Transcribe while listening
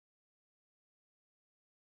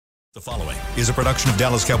The following is a production of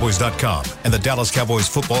DallasCowboys.com and the Dallas Cowboys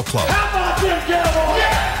Football Club. How about them Cowboys?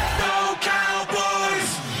 Yeah! Go Cowboys!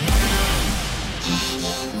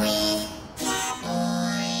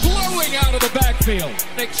 Blowing out of the backfield,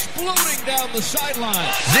 exploding down the sideline.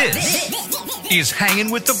 This is Hanging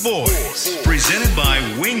with the Boys, presented by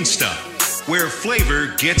Wingstop, where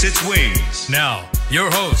flavor gets its wings. Now, your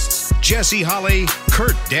hosts, Jesse Holley,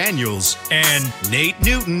 Kurt Daniels, and Nate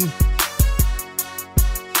Newton.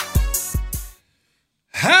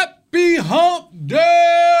 Happy Hump Day!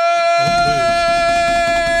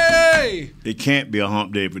 It can't be a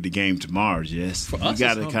hump day for the game tomorrow, Jess. You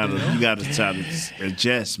gotta try to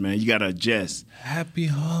adjust, man. You gotta adjust. Happy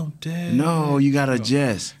Hump Day. No, you gotta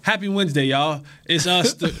adjust. Happy Wednesday, y'all. It's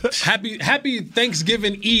us. Happy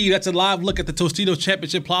Thanksgiving Eve. That's a live look at the Tostitos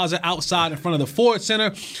Championship Plaza outside in front of the Ford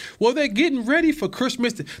Center. Well, they're getting ready for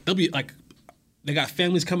Christmas. They'll be like, they got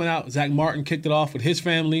families coming out. Zach Martin kicked it off with his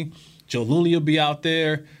family. Joe Looney will be out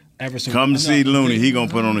there. Come to see Looney. He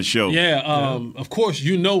gonna put on a show. Yeah. Of course,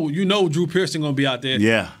 you know Drew Pearson gonna be out there.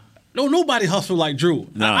 Yeah. No, nobody hustle like Drew.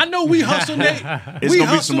 No. I know we hustle, Nate. It's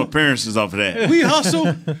gonna be some appearances off of that. We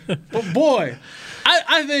hustle, but boy,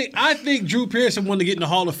 I think Drew Pearson wanted to get in the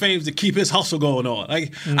Hall of Fame to keep his hustle going on.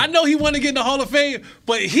 Like I know he wanted to get in the Hall of Fame,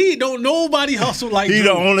 but he don't nobody hustle like He Drew.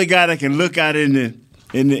 the only guy that can look out in the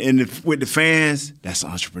with the fans. That's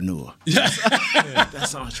an entrepreneur.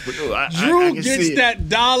 That's an entrepreneur. Drew I can gets see that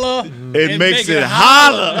dollar. It makes it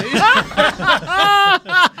holler.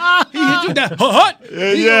 He hit you that hut.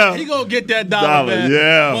 Yeah. He gonna get that dollar, man.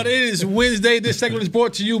 Yeah. But it is Wednesday. This segment is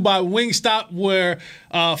brought to you by Wingstop, where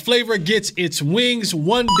flavor gets its wings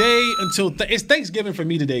one day until it's Thanksgiving for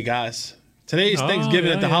me today, guys. Today is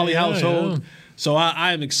Thanksgiving at the Holly household, so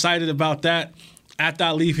I am excited about that. After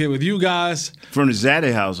I leave here with you guys. From the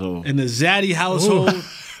Zaddy household. In the Zaddy household.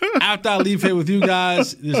 After I leave here with you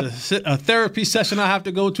guys, there's a therapy session I have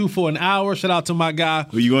to go to for an hour. Shout out to my guy.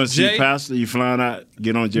 Well, you going to see Jay. Pastor? You flying out?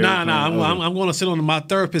 Get on Jerry? Nah. I'm going to sit on my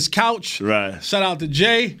therapist's couch. Right. Shout out to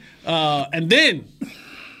Jay. And then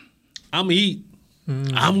I'm going to eat.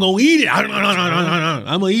 I'm going to eat it. I'm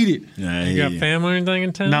going to eat it. Yeah, You got family or anything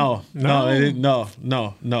in town? No. Well, I you thought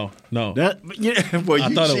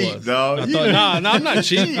cheap, it was. dog. I'm not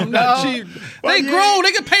cheap. I'm not cheap. They grown.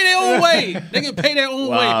 They can pay their own way. They can pay their own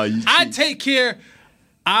Wow, way. you I cheap. take care.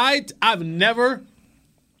 I've never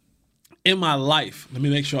in my life, let me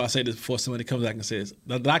make sure I say this before somebody comes back and says,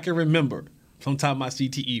 that I can remember, sometimes my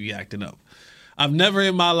CTE be acting up. I've never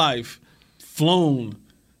in my life flown,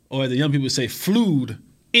 or the young people say flewed,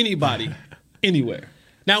 anybody anywhere.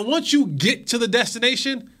 Now, once you get to the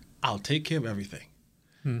destination, I'll take care of everything.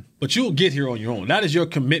 But you'll get here on your own. That is your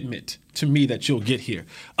commitment to me that you'll get here.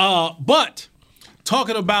 But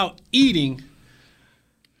talking about eating,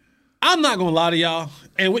 I'm not going to lie to y'all,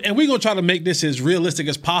 and we're going to try to make this as realistic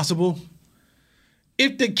as possible.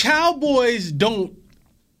 If the Cowboys don't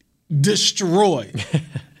destroy,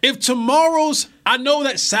 if tomorrow's, I know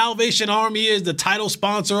that Salvation Army is the title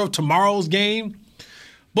sponsor of tomorrow's game,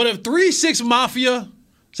 but if 3-6 Mafia,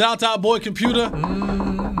 shout out to our boy Computer,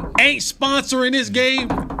 ain't sponsoring this game,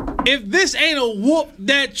 if this ain't a whoop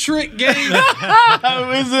that trick game,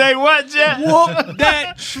 Say what, Jeff? whoop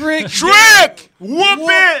that trick Trick! game, Whoop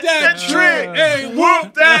it! that trick, hey,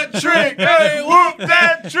 Whoop that trick! Hey, whoop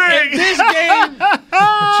that trick! this game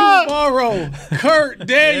tomorrow, Kurt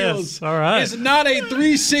Daniels, Yes, all right. it's not a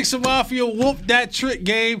 3-6 Mafia whoop that trick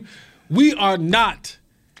game. We are not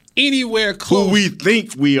anywhere close Who we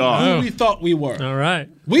think we are. who we thought we were. All right.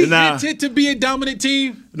 We Nah. hinted to be a dominant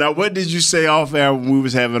team. Now, what did you say off air when we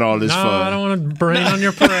was having all this No, fun? I don't want to brain on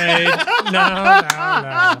your parade. No.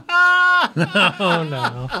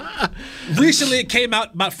 Recently, it came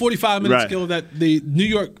out about 45 minutes Right. ago that the New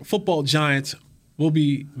York Football Giants will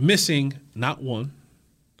be missing not one,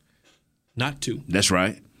 not two, That's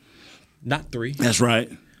right. not three, That's right.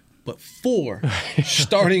 but four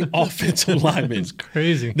starting offensive linemen.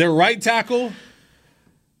 Crazy. Their right tackle,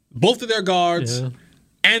 both of their guards, Yeah.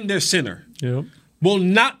 and their center Yep. will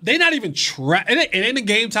not. They're not even try. It ain't a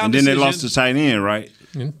game time And then decision. they lost the tight end, right?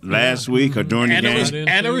 Last week or during the and, game.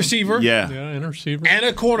 and a receiver. Yeah. Yeah, and a receiver. And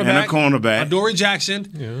a cornerback. And a cornerback. Adoree Jackson.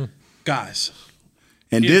 Yeah. Guys,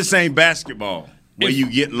 And this ain't basketball where if- you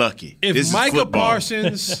get lucky. if This is Micah football.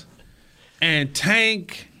 Parsons and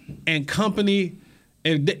Tank and company,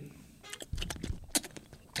 if they,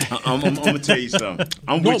 I'm going to tell you something.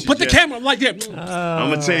 I'm no, with you, put the Jeff. camera like that. I'm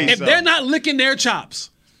going to tell you If something. they're not licking their chops,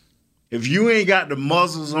 If you ain't got the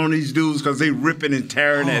muzzles on these dudes because they ripping and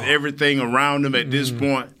tearing at everything around them at this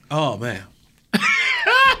point, oh man,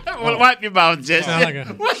 Wipe your mouth, Jesse. Sound like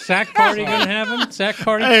a sack party going to happen? Sack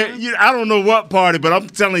party? Hey, I don't know what party, but I'm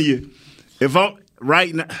telling you, if I'm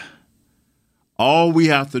right now, all we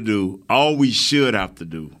should have to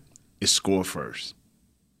do is score first,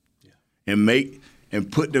 and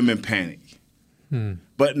put them in panic.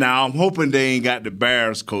 But now I'm hoping they ain't got the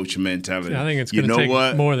Bears coach mentality. I think it's going to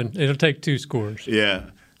take more than it'll take 2 scores. Yeah,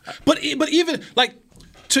 but even like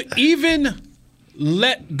to even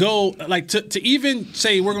let go, like to even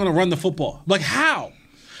say we're going to run the football, like how?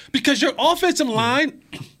 Because your offensive line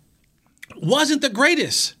wasn't the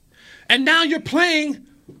greatest, and now you're playing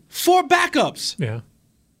 4 backups. Yeah,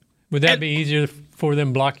 would that be easier for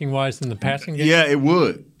them blocking wise than the passing game? Yeah, it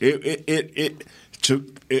would.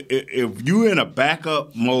 If you're in a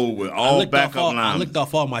backup mode with all backup lines, I licked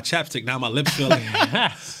off all my chapstick. Now my lips feel like.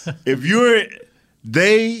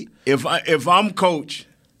 If I'm Coach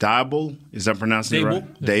Dable, is that pronouncing it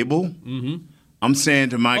right? Dable. Mm-hmm. I'm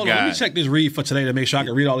saying to my guy. Let me check this read for today to make sure I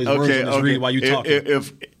can read all these words on this read while you talking.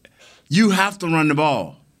 If you have to run the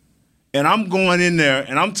ball, and I'm going in there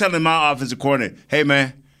and I'm telling my offensive coordinator, hey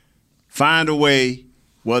man, find a way.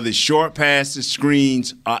 Whether it's short passes,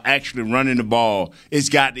 screens, or actually running the ball, it's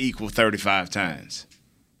got to equal 35 times.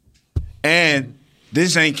 And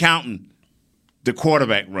this ain't counting the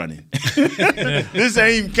quarterback running. This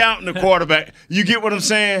ain't even counting the quarterback. You get what I'm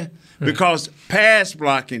saying? Because pass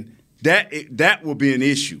blocking, that will be an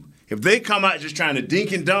issue. If they come out just trying to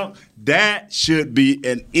dink and dunk, that should be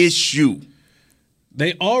an issue.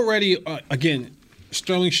 They already, again,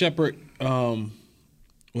 Sterling Shepard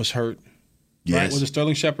was hurt. Yes. Right? Was it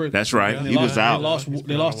Sterling Shepard? That's right. Yeah, he was out.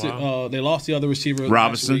 They lost the other receiver.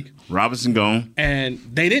 Robinson. Last week. Robinson gone. And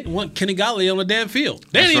they didn't want Kenny Galladay on the damn field.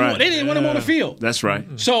 They didn't want him on the field. That's right.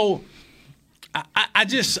 So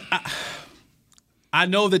I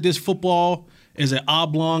know that this football is an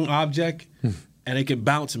oblong object and it can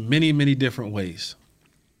bounce many, many different ways.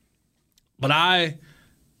 But I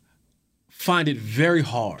find it very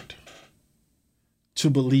hard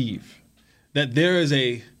to believe that there is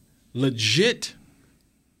a legit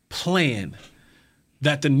plan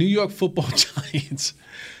that the New York Football Giants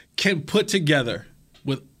can put together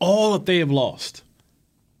with all that they have lost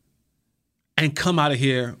and come out of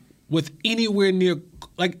here with anywhere near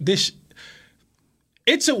like this.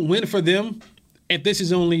 It's a win for them if this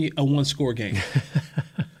is only a 1-score game.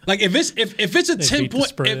 Like if it's a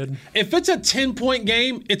 10-point if it's a 10-point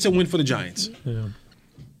game, it's a win for the Giants. Yeah.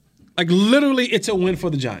 Like literally, it's a win for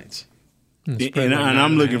the Giants. And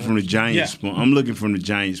I'm looking from the Giants' point. I'm looking from the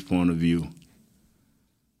Giants' point of view.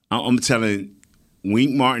 I'm telling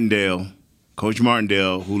Wink Martindale, Coach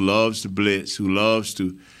Martindale, who loves to blitz, who loves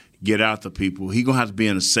to get out to people, he's gonna have to be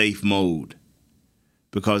in a safe mode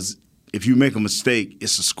because if you make a mistake,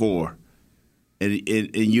 it's a score, and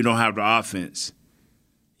you don't have the offense,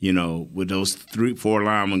 with those 3-4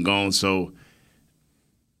 linemen gone. So.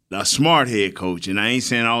 A smart head coach, and I ain't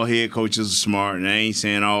saying all head coaches are smart, and I ain't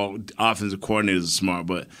saying all offensive coordinators are smart,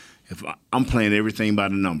 but if I'm playing everything by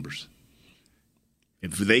the numbers.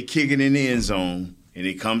 If they kick it in the end zone and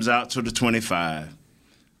it comes out to the 25,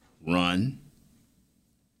 run.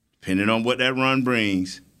 Depending on what that run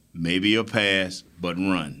brings, maybe a pass, but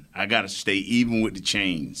run. I got to stay even with the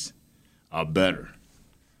chains or better.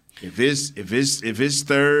 If it's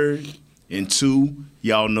 3rd and 2,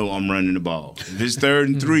 y'all know I'm running the ball. If it's 3rd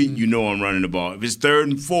and 3, you know I'm running the ball. If it's 3rd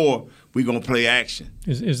and 4, we're gonna play action.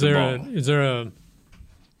 Is there a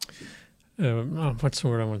what's the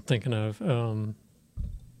word I'm thinking of?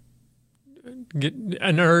 Get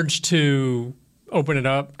an urge to open it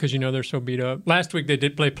up because they're so beat up. Last week they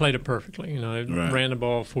played it perfectly. They ran the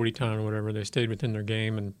ball 40 times or whatever. They stayed within their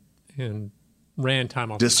game and ran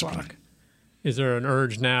time off the clock. Is there an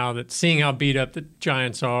urge now that seeing how beat up the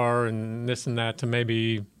Giants are and this and that to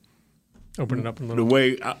maybe open it up a little?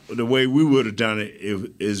 The way we would have done it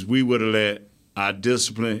is we would have let our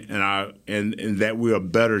discipline and that we're a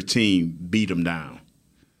better team beat them down.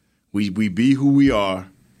 We be who we are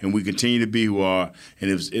and we continue to be who we are.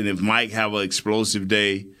 And if Mike have an explosive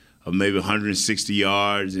day of maybe 160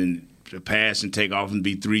 yards and the pass and take off and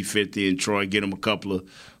be 350 and Troy get him a couple of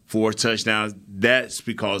 4 touchdowns, that's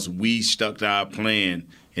because we stuck to our plan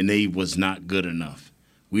and they was not good enough.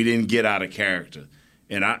 We didn't get out of character.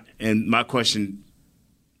 And my question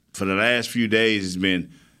for the last few days has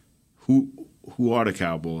been, who are the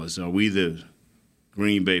Cowboys? Are we the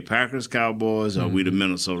Green Bay Packers Cowboys or are we the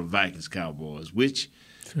Minnesota Vikings Cowboys? Which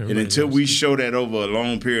And until we show that over a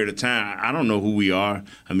long period of time, I don't know who we are.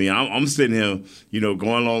 I mean, I'm sitting here,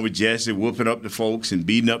 going along with Jesse, whooping up the folks and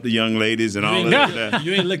beating up the young ladies and all that.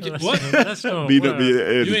 You ain't lick your what? Beat up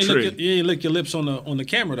you ain't lick your lips on the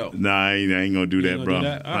camera though. Nah, I ain't gonna do that, bro.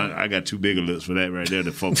 Right. I got too big of lips for that right there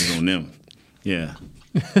to focus on them. Yeah.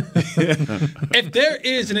 If there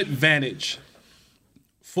is an advantage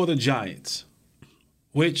for the Giants,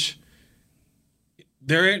 which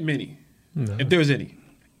there ain't many, if there's any,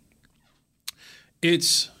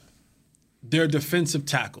 it's their defensive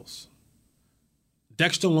tackles.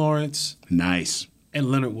 Dexter Lawrence. Nice.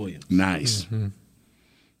 And Leonard Williams. Nice. Mm-hmm.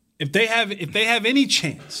 If they have any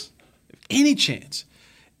chance,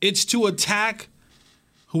 it's to attack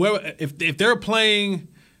whoever. If they're playing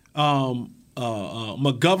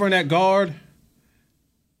McGovern at guard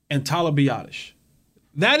and Tyler Biadasz,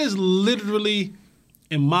 that is literally,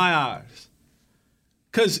 in my eyes,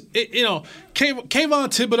 because Kayvon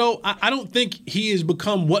Thibodeau, I don't think he has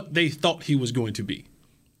become what they thought he was going to be.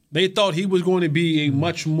 They thought he was going to be a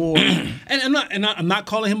much more, and I'm not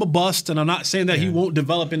calling him a bust, and I'm not saying that he won't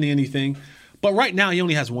develop into anything, but right now he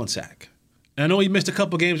only has 1 sack. And I know he missed a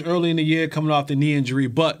couple games early in the year coming off the knee injury,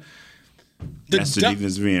 but that's the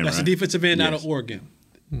defensive end. That's the defensive end out of Oregon.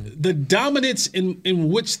 The dominance in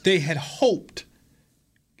which they had hoped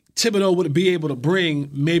Thibodeau would be able to bring,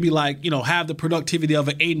 maybe have the productivity of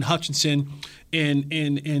an Aiden Hutchinson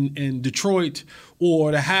in Detroit,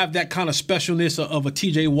 or to have that kind of specialness of a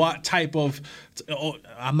TJ Watt type of,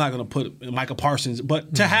 I'm not going to put Micah Parsons,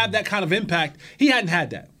 but to have that kind of impact, he hadn't had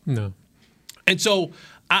that. No. And so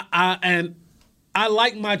I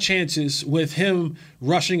like my chances with him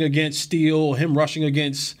rushing against Steele, him rushing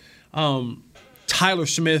against Tyler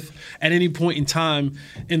Smith at any point in time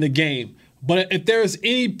in the game. But if there is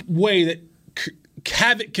any way that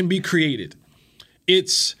havoc can be created,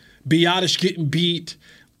 it's Biadasz getting beat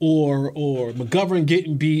or McGovern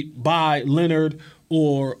getting beat by Leonard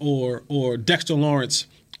or Dexter Lawrence,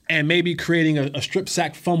 and maybe creating a strip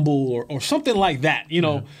sack fumble or something like that,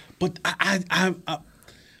 But I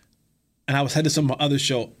and I was headed to some other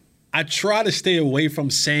show. I try to stay away from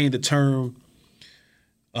saying the term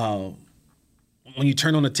when you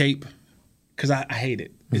turn on the tape, because I hate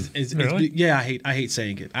it. Really? I hate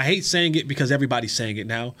saying it. I hate saying it because everybody's saying it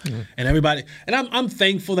now, and I'm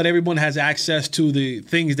thankful that everyone has access to the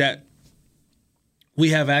things that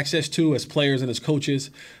we have access to as players and as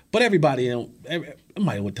coaches. But everybody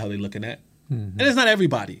might what the hell they're looking at. And it's not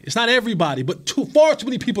everybody. It's not everybody, but far too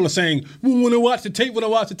many people are saying, when I watch the tape,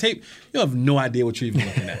 you have no idea what you're even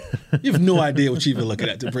looking at. You have no idea what you're even looking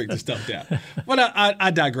at to break this stuff down. But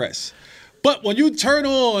I digress. But when you turn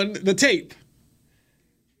on the tape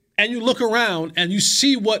and you look around and you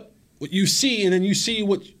see what you see, and then you see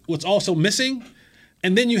what's also missing,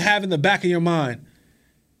 and then you have in the back of your mind,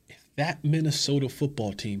 if that Minnesota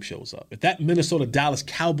football team shows up, if that Minnesota Dallas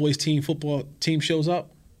Cowboys football team shows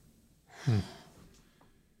up,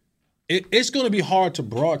 it's going to be hard to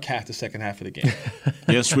broadcast the second half of the game.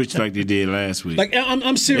 They'll switch like they did last week.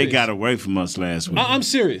 I'm serious. They got away from us last week. I'm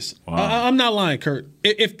serious. Wow. I'm not lying, Kurt.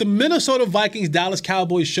 If the Minnesota Vikings Dallas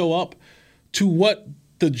Cowboys show up to what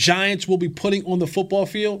the Giants will be putting on the football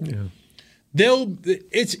field,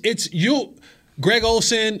 Greg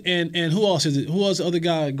Olsen and who else is it? Who was the other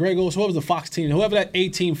guy? Greg Olsen. Who was the Fox team? Whoever that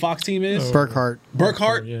A-team Fox team is.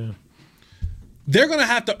 Burkhart. Yeah. They're going to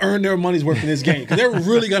have to earn their money's worth in this game, because they're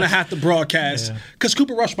really going to have to broadcast, because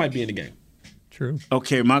Cooper Rush might be in the game. True.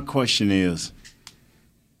 Okay, my question is,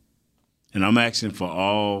 and I'm asking for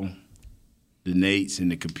all the Nates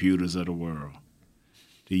and the computers of the world,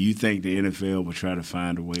 do you think the NFL will try to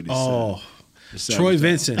find a way to Troy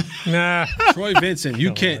Vincent. Nah. Troy Vincent.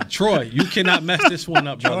 You cannot mess this one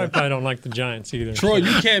up, brother. Troy probably don't like the Giants either. Troy,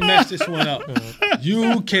 you can't mess this one up.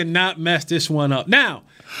 You cannot mess this one up. Now,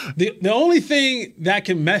 the only thing that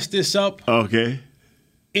can mess this up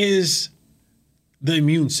is the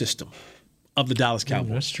immune system of the Dallas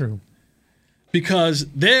Cowboys. That's true. Because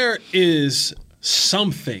there is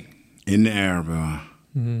something in the air, bro.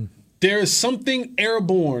 There is something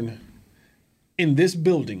airborne in this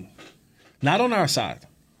building. Not on our side.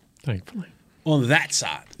 Thankfully. On that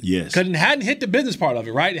side. Yes. Because it hadn't hit the business part of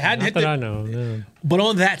it, right? It hadn't hit I know. No. But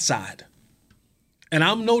on that side. And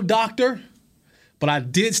I'm no doctor, but I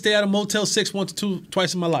did stay at a Motel 6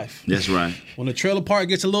 twice in my life. That's right. When the trailer park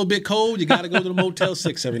gets a little bit cold, you got to go to the Motel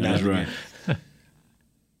 6 every now and then. That's right.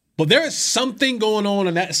 But there is something going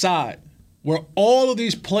on that side where all of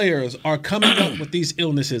these players are coming up with these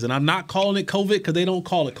illnesses. And I'm not calling it COVID, because they don't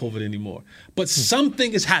call it COVID anymore. But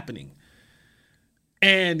something is happening.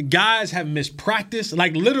 And guys have missed practice,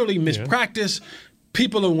 like literally missed practice.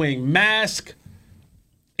 People are wearing masks.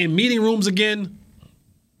 in meeting rooms again.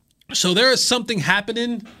 So there is something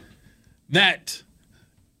happening that.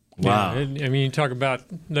 Wow. Yeah, I mean, you talk about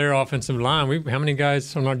their offensive line. How many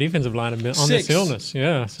guys on our defensive line have been on this illness?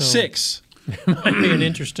 Yeah, so 6. It might be an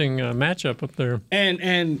interesting matchup up there.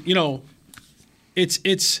 And you know, it's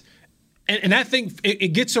that thing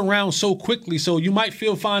it gets around so quickly. So you might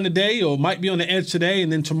feel fine today, or might be on the edge today,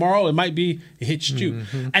 and then tomorrow it hits you.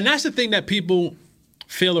 Mm-hmm. And that's the thing that people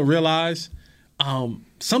fail to realize.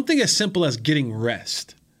 Something as simple as getting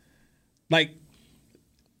rest. Like,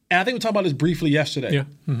 and I think we talked about this briefly yesterday. Yeah.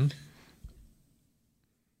 Mm-hmm.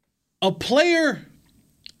 A player,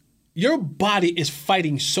 your body is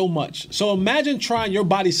fighting so much. So imagine trying your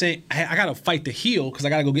body saying, hey, I got to fight to heal because I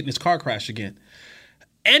got to go get in this car crash again.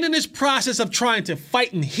 And in this process of trying to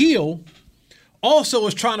fight and heal, also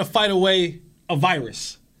is trying to fight away a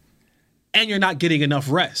virus. And you're not getting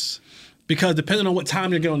enough rest. Because depending on what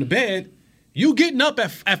time you get on the bed, you getting up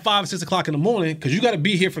at 5 or 6 o'clock in the morning because you got to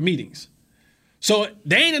be here for meetings. So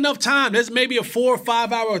there ain't enough time. There's maybe a 4 or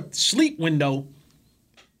 5 hour sleep window.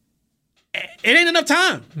 It ain't enough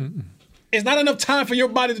time. Mm-mm. It's not enough time for your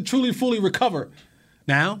body to truly, fully recover.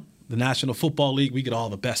 Now, the National Football League, we get all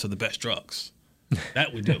the best of the best drugs.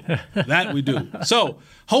 That we do. That we do. So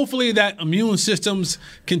hopefully that immune systems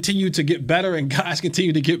continue to get better and guys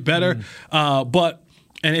continue to get better. And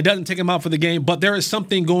it doesn't take them out for the game. But there is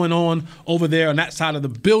something going on over there on that side of the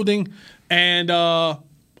building. And I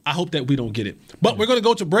hope that we don't get it. But we're going to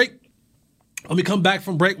go to break. When we come back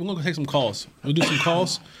from break, we're going to take some calls. We'll do some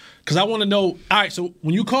calls. Because I want to know, all right, so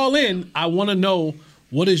when you call in, I want to know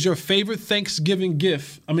what is your favorite Thanksgiving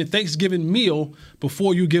meal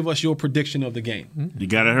before you give us your prediction of the game. You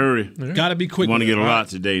got to hurry. Got to be quick. Want to get a lot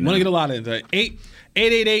today now. Want to get a lot in today.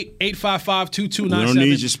 888-855-2297. We don't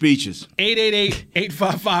need your speeches.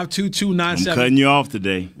 888-855-2297. I'm cutting you off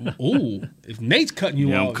today. Ooh, if Nate's cutting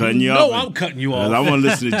you off, I'm cutting you off. No, I'm cutting you off. I want to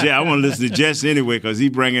listen to Jess. I want to listen to Jess anyway because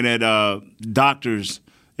he's bringing that doctor's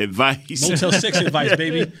advice. Motel 6 advice,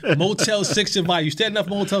 baby. Motel 6 advice. You stay enough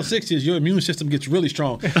Motel 6s, your immune system gets really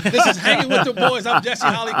strong. This is Hanging with the Boys. I'm Jesse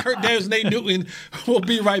Holly, Kurt Daniels, Nate Newton. We'll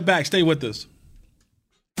be right back. Stay with us.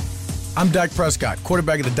 I'm Dak Prescott,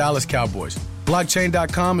 quarterback of the Dallas Cowboys.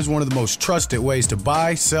 Blockchain.com is one of the most trusted ways to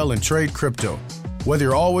buy, sell, and trade crypto. Whether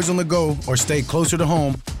you're always on the go or stay closer to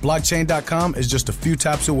home, Blockchain.com is just a few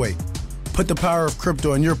taps away. Put the power of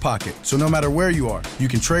crypto in your pocket, so no matter where you are, you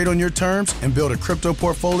can trade on your terms and build a crypto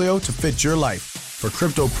portfolio to fit your life. For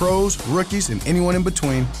crypto pros, rookies, and anyone in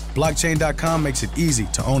between, Blockchain.com makes it easy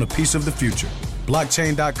to own a piece of the future.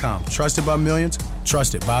 Blockchain.com, trusted by millions,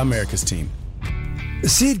 trusted by America's team.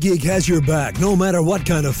 SeatGeek has your back no matter what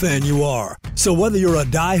kind of fan you are. So whether you're a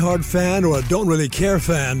diehard fan or a don't really care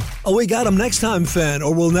fan, a we got 'em next time fan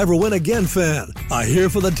or we'll never win again fan, a here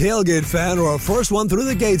for the tailgate fan or a first one through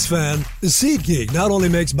the gates fan, SeatGeek not only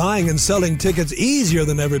makes buying and selling tickets easier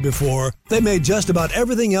than ever before, they made just about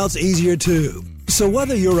everything else easier too. So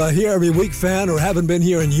whether you're a here every week fan or haven't been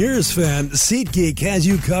here in years fan, SeatGeek has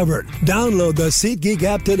you covered. Download the SeatGeek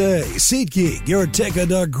app today. SeatGeek, your ticket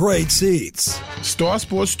to great seats. Star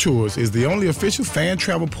Sports Tours is the only official fan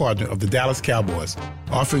travel partner of the Dallas Cowboys,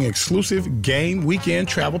 offering exclusive game weekend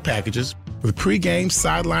travel packages with pregame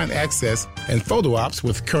sideline access and photo ops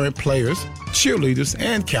with current players, cheerleaders,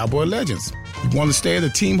 and Cowboy legends. You want to stay at a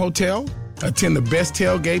team hotel, attend the best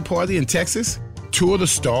tailgate party in Texas, tour the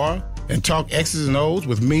Star, and talk X's and O's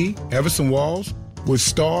with me, Everson Walls? With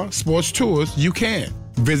Star Sports Tours, you can.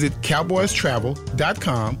 Visit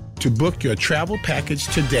cowboystravel.com to book your travel package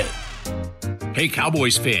today. Hey,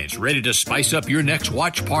 Cowboys fans, ready to spice up your next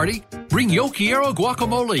watch party? Bring Yo Quiero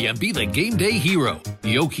guacamole and be the game day hero.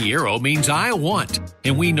 Yo Quiero means I want,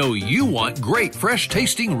 and we know you want great,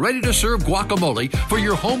 fresh-tasting, ready-to-serve guacamole for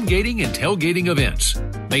your home gating and tailgating events.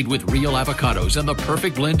 Made with real avocados and the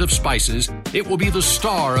perfect blend of spices, it will be the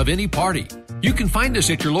star of any party. You can find us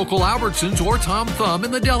at your local Albertsons or Tom Thumb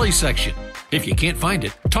in the deli section. If you can't find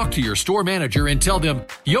it, talk to your store manager and tell them,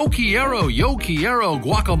 Yo Quiero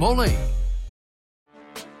guacamole.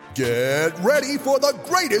 Get ready for the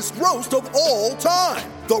greatest roast of all time,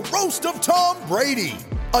 the Roast of Tom Brady,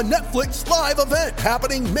 a Netflix live event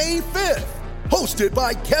happening May 5th. Hosted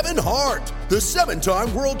by Kevin Hart, the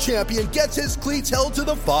 7-time world champion gets his cleats held to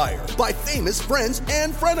the fire by famous friends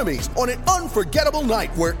and frenemies on an unforgettable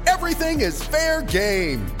night where everything is fair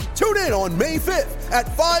game. Tune in on May 5th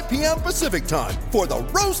at 5 p.m. Pacific time for the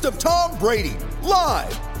Roast of Tom Brady,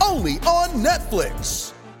 live only on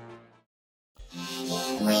Netflix.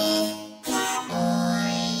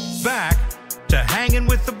 Back to Hanging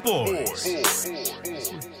with the Boys.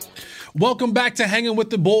 Welcome back to Hanging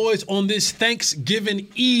with the Boys on this Thanksgiving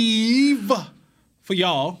Eve. for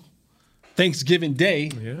y'all. Thanksgiving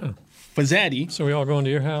Day. Yeah. For Zaddy. So we all going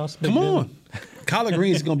to your house? Come on. Collard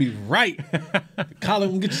greens is going to be right. Get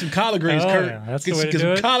you some collard greens, Kurt. Yeah, that's get the way to get do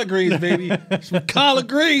some it. collard greens, baby. Some collard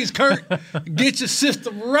greens, Kurt. Get your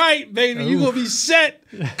system right, baby. You're going to be set.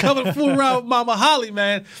 Coming full around with Mama Holly,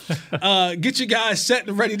 man. Get you guys set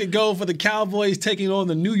and ready to go for the Cowboys taking on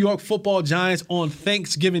the New York Football Giants on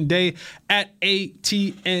Thanksgiving Day at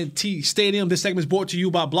AT&T Stadium. This segment is brought to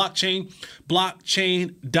you by Blockchain,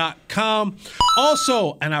 blockchain.com.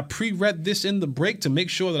 Also, and I pre-read this in the break to make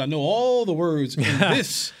sure that I know all the words in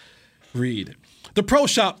this read. The Pro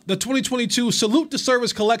Shop, the 2022 Salute to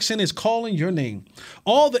Service collection is calling your name.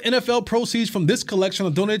 All the NFL proceeds from this collection are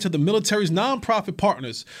donated to the military's nonprofit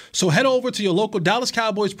partners. So head over to your local Dallas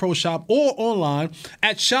Cowboys Pro Shop or online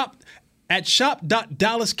at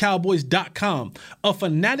shop.dallascowboys.com. A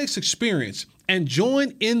Fanatics experience, and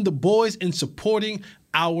join in the boys in supporting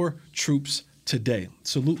our troops today.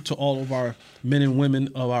 Salute to all of our men and women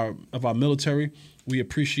of our military. We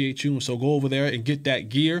appreciate you. So go over there and get that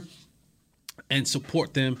gear and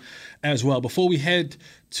support them as well. Before we head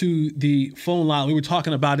to the phone line, we were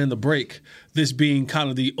talking about in the break, this being kind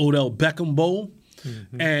of the Odell Beckham Bowl.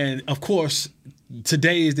 Mm-hmm. And of course,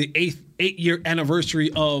 today is the 8-year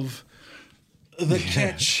anniversary of the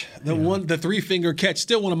catch, the 3-finger catch.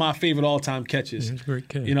 Still one of my favorite all-time catches. It's a great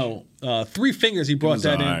catch. 3 fingers, he brought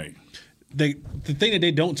that in. Right. The thing that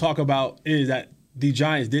they don't talk about is that the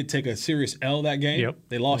Giants did take a serious L that game. Yep.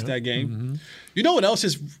 They lost that game. Mm-hmm. You know what else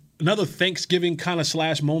is another Thanksgiving kind of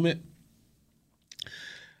 / moment?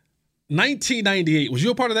 1998. Was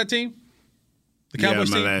you a part of that team? The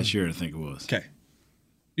Cowboys my team? last year, I think it was. Okay.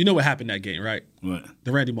 You know what happened that game, right? What?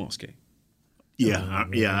 The Randy Moss game. Yeah, I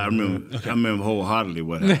remember. Okay. I remember wholeheartedly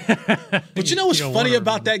what happened. But you know what's funny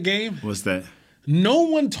about that game? What's that? No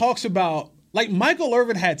one talks about, like, Michael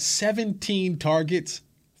Irvin had 17 targets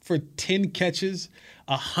for 10 catches,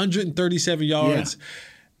 137 yards. Yeah.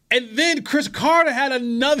 And then Chris Carter had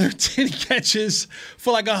another 10 catches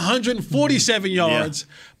for like 147 yards.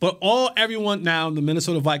 Yeah. But everyone now, the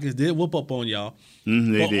Minnesota Vikings did whoop up on y'all.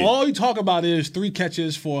 They did. All you talk about is 3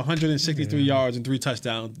 catches for 163 yards and 3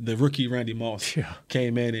 touchdowns. The rookie Randy Moss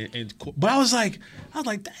came in and but I was like,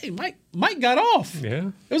 dang, Mike got off. Yeah.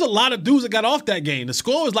 There was a lot of dudes that got off that game. The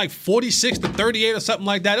score was like 46-38 or something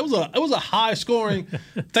like that. It was a high scoring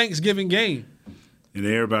Thanksgiving game. And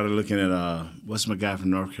everybody looking at what's my guy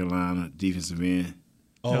from North Carolina, defensive end?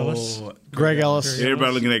 Oh, Greg Ellis.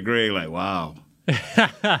 Everybody looking at Greg like, wow.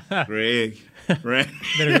 Greg. Better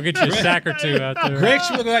go get you a sack or two out there. Greg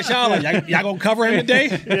should look like y'all y'all gonna cover him today?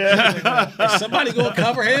 Yeah. Is somebody gonna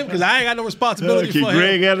cover him? Because I ain't got no responsibility for him.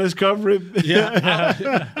 Greg Ellis cover him?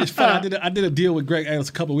 Yeah. It's funny. I did a deal with Greg Ellis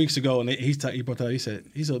a couple of weeks ago, and he brought that up. He said,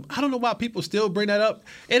 I don't know why people still bring that up.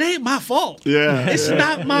 It ain't my fault. Yeah. It's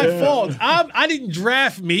not my fault. I didn't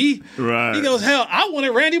draft me. Right. He goes, hell, I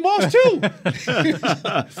wanted Randy Moss too.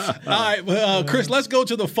 All right, Chris, let's go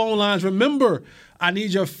to the phone lines. Remember, I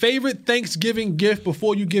need your favorite Thanksgiving gift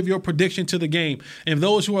before you give your prediction to the game. And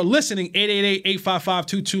those who are listening,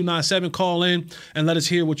 888-855-2297, call in and let us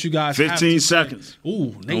hear what you guys have to 15 seconds.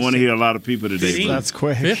 Ooh, I want to hear a lot of people today. 15. That's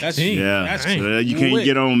quick. 15. That's so you can't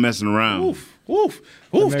get on messing around. Oof.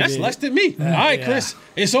 That's less than me. All right, Chris,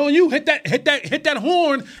 it's on you. Hit that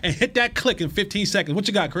horn and hit that click in 15 seconds. What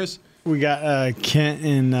you got, Chris? We got Kent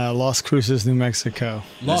in Las Cruces, New Mexico.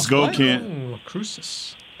 Let's go, Kent. Las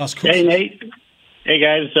Cruces. Hey, Nate. Hey,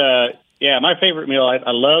 guys. My favorite meal,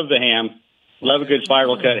 I love the ham. Love a good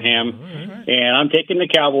spiral cut ham. Right. And I'm taking the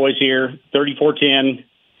Cowboys here, 34-10.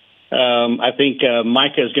 I think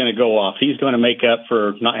Micah is going to go off. He's going to make up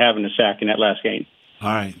for not having a sack in that last game. All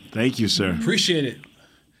right. Thank you, sir. Appreciate it.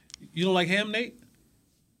 You don't like ham, Nate?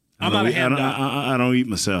 I'm not a ham guy. I don't eat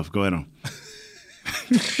myself. Go ahead on.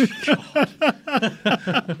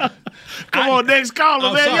 Come on, next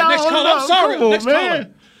caller, man. Next caller. I'm sorry. Next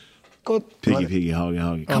caller. Piggy,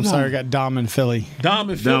 hoggy. I'm sorry, I got Dom in Philly. Dom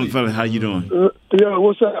in Philly, how you doing? Yo,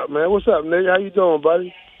 what's up, man? What's up, Nate? How you doing,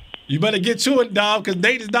 buddy? You better get to it, Dom, because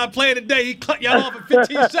Nate is not playing today. He cut y'all off in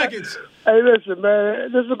 15 seconds. Hey, listen,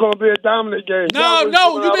 man. This is going to be a dominant game. No,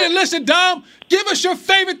 you didn't listen, Dom. Give us your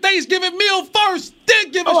favorite Thanksgiving meal first, then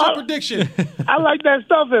give us your prediction. I like that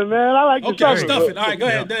stuffing, man. I like the stuffing. Stuffing. All right, go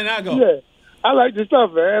ahead. Then I'll go. Yeah, I like the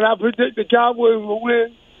stuffing, and I predict the Cowboys will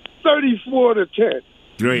win 34-10.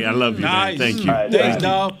 Great. I love you, nice. Man. Thank you. Thanks,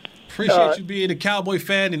 Dom. Appreciate you being a Cowboy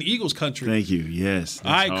fan in Eagles country. Thank you. Yes.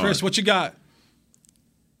 All right, Chris, what you got?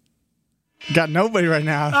 Got nobody right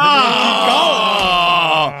now.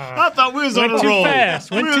 I thought we was on the roll.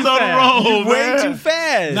 We was on the roll, man. Way too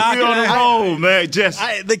fast. We on the roll, man. Jess.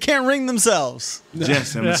 They can't ring themselves.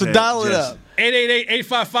 Jess, so dial it up.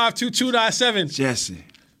 888-855-2297. Jesse.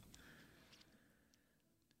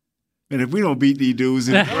 And if we don't beat these dudes,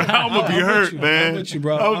 I'm going to be hurt, man. I'm with you,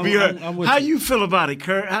 bro. I'm going to be hurt. I'm with How you. you feel about it,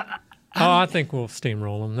 Kurt? I think we'll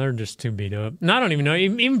steamroll them. They're just too beat up. And I don't even know.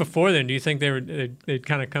 Even before then, do you think they'd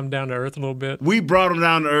kind of come down to earth a little bit? We brought them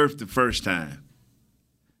down to earth the first time.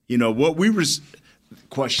 You know,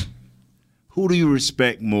 question, who do you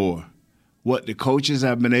respect more? What the coaches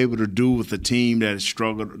have been able to do with a team that has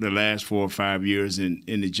struggled the last 4 or 5 years in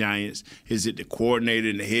the Giants? Is it the coordinator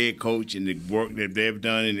and the head coach and the work that they've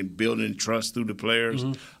done in building trust through the players?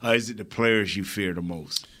 Or is it the players you fear the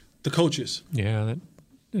most? The coaches. Yeah,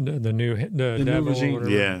 the new regime.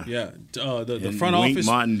 Yeah. The front office.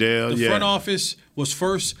 Martindale, the front office was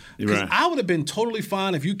first. Because I would have been totally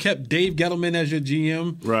fine if you kept Dave Gettleman as your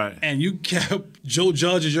GM, right? And you kept Joe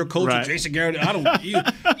Judge as your coach, or Jason Garrett.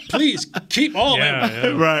 Please keep all that.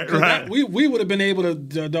 Yeah. Right. We would have been able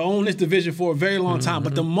to own this division for a very long time.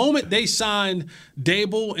 But the moment they signed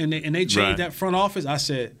Dable and they changed that front office, I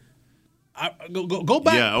said, go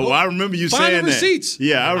back. Yeah. I remember you saying that. Find the receipts.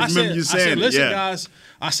 Yeah, I remember you saying that. Listen, guys.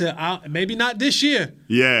 I said, maybe not this year.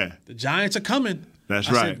 Yeah. The Giants are coming.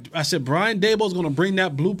 That's right. I said Brian Dable's going to bring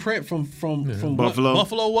that blueprint from Buffalo. What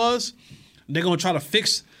Buffalo was. They're going to try to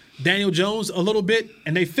fix Daniel Jones a little bit,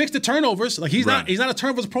 and they fixed the turnovers. Like he's not a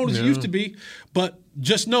turnovers prone as he used to be, but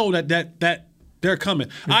just know that they're coming.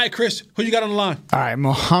 All right, Chris, who you got on the line? All right,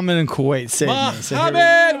 Mohammed in Kuwait.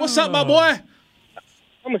 Mohammed, what's up, my boy?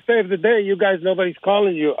 I'm gonna save the day. You guys, nobody's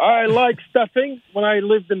calling you. I like stuffing when I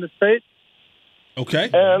lived in the States. Okay.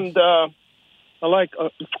 And I like,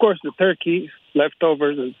 of course, the turkey,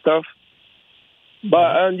 leftovers and stuff.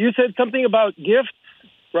 But you said something about gifts,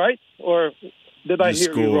 right? Or did I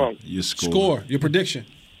hear you wrong? Your score. Your prediction.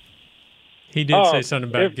 He did say something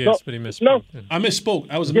about gifts, but he misspoke. No, I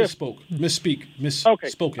misspoke. I was a misspoken.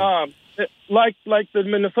 Like the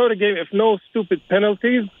Minnesota game, if no stupid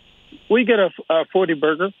penalties, we get a 40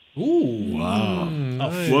 burger. Ooh. Wow.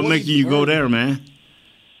 What making you go there, man?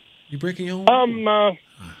 You breaking your own?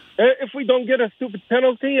 If we don't get a stupid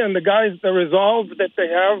penalty and the guys, the resolve that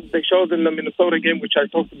they showed in the Minnesota game, which I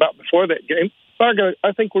talked about before that game,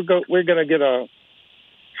 I think we're gonna get a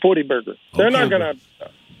 40 burger. They're not gonna.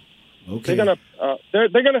 Okay.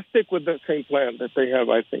 They're gonna stick with the same plan that they have,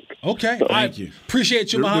 I think. Okay. So, Thank you.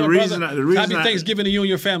 Appreciate you, Muhammad, brother. Happy Thanksgiving to you and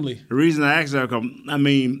your family. The reason I asked that,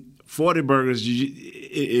 40 burgers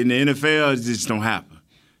in the NFL just don't happen.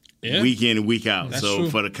 Yeah. Week in and week out. That's so true.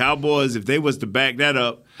 for the Cowboys, if they was to back that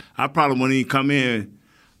up, I probably wouldn't even come in.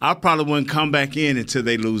 I probably wouldn't come back in until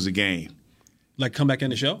they lose a game. Like come back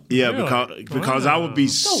in the show? Yeah, because I would be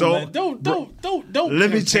Don't.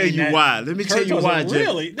 Let me tell you why. Let me tell you why, Jeff.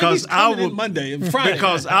 Really? Because I would Monday and Friday.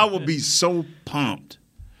 Because I would be so pumped.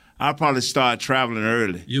 I'll probably start traveling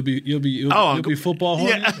early. You'll be football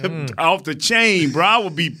horny? Yeah, off the chain, bro. I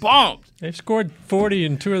would be pumped. They've scored 40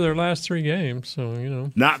 in 2 of their last 3 games, so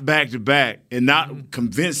Not back to back, and not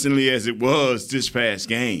convincingly as it was this past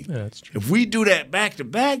game. Yeah, that's true. If we do that back to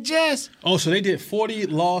back, Jess. Oh, so they did 40,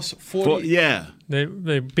 lost 40. Yeah.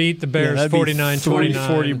 They beat the Bears 49-29.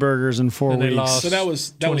 40 burgers in 4 weeks. Lost so that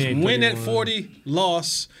was win at 40,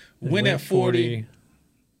 loss, win at 40.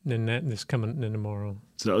 Then this coming in tomorrow.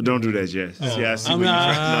 So don't do that, Jess. See, I see I'm what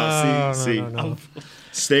not- No.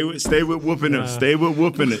 Stay with whooping them. Stay with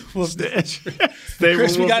whooping it. Stay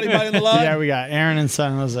Chris, we got anybody on the line? Yeah, we got Aaron in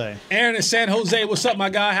San Jose. Aaron in San Jose, what's up, my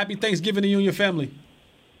guy? Happy Thanksgiving to you and your family.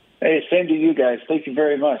 Hey, same to you guys. Thank you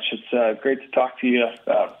very much. It's great to talk to you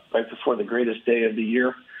right before the greatest day of the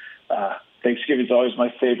year. Thanksgiving is always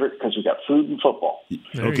my favorite because we got food and football.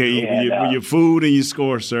 Okay, And, your food and your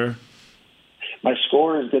score, sir. My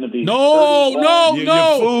score is going to be No.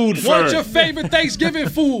 Your food What's first. your favorite Thanksgiving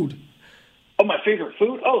food? Oh, my favorite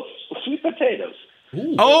food? Oh, sweet potatoes.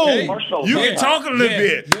 Ooh, Oh, okay. you can talk a little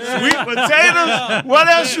bit. Yeah. Sweet potatoes. What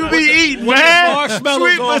else you be eating, man? marshmallows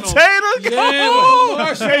Sweet on 'em. potatoes. Yeah,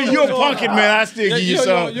 marshmallows Hey, you're a on 'em. pumpkin, man. I still give you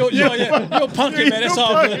some. You're a pumpkin, man. It's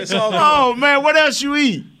all good. It's all good. Oh man, what else you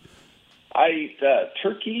eat? I eat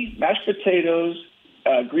turkey, mashed potatoes,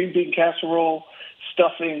 green bean casserole,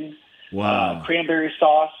 stuffing, Wow. cranberry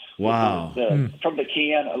sauce. Wow. From the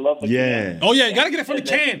can. I love the can. Yeah. Oh yeah, you gotta get it from the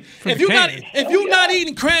can. If you're not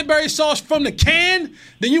eating cranberry sauce from the can,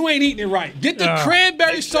 then you ain't eating it right. Get the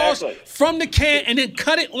cranberry sauce from the can and then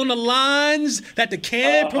cut it on the lines that the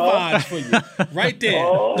can provides for you. Right there.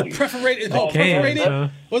 The perforated. It's called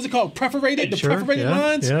perforated. What's it called? Perforated. The perforated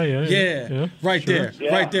lines. Yeah. Right there.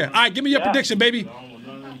 Yeah. Right there. All right, give me your prediction, baby.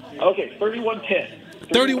 Okay, 31-10.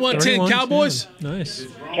 31-10 Cowboys. Nice.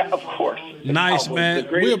 Of course. Nice, Cowboys, man. The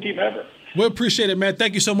greatest team ever. We appreciate it, man.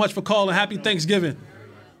 Thank you so much for calling. Happy Thanksgiving.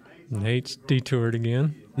 Nate's detoured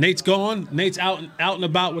again. Nate's gone. Nate's out and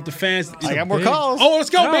about with the fans. I got more calls. Oh, let's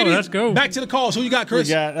go, baby. Let's go. Back to the calls. Who you got, Chris?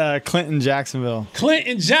 We got Clinton, Jacksonville.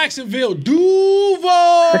 Clinton, Jacksonville. Duval.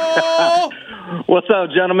 What's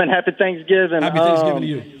up, gentlemen? Happy Thanksgiving. Happy Thanksgiving to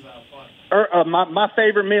you. My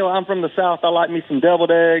favorite meal, I'm from the South. I like me some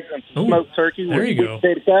deviled eggs and some smoked turkey with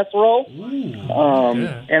potato casserole.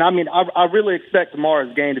 And, I mean, I really expect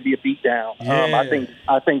tomorrow's game to be a beatdown. Yeah.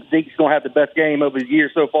 I think Zeke's going to have the best game of his year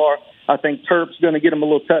so far. I think Terp's going to get him a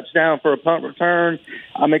little touchdown for a punt return.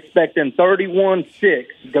 I'm expecting 31-6.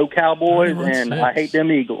 Go Cowboys, and I hate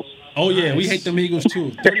them Eagles. Oh, yeah, we hate them Eagles, too.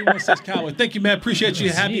 31-6 Cowboys. Thank you, man. Appreciate you.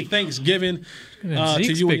 Happy Thanksgiving to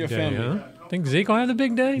you and your family. Huh? Think Zeke will have the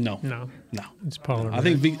big day? No. It's Pollard. I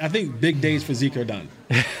think big days for Zeke are done.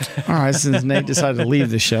 All right, since Nate decided to leave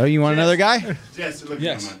the show, you want another guy? Yes.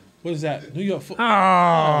 What is that? New York football. Oh,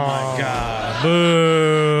 my God.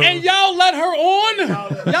 Boo. And y'all let her on?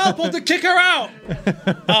 Y'all supposed to kick her out.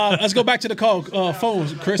 Let's go back to the call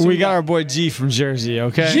phones, Chris. We got our boy G from Jersey,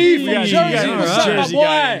 okay? G from Jersey. What's up, my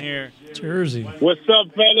boy? Jersey. What's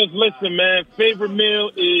up, fellas? Listen, man. Favorite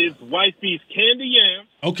meal is Wifey's candy yam.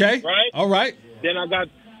 Okay. Right. All right. Then I got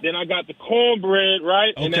the cornbread,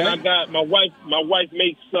 right? Okay. And then I got my wife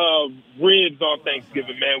makes ribs on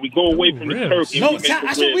Thanksgiving, man. We go away from the turkey. No,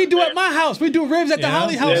 that's what we do at my house. We do ribs at the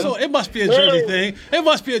Holly household. It must be a Jersey thing. It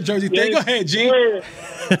must be a Jersey thing. Go ahead, G. Sir.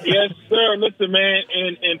 Yes, sir. Listen, man.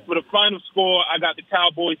 And for the final score, I got the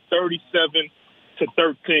Cowboys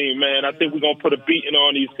 37-13, man. I think we're going to put a beating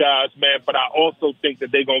on these guys, man. But I also think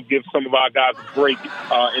that they're going to give some of our guys a break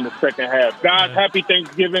in the second half. Guys, happy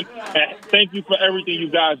Thanksgiving. And thank you for everything you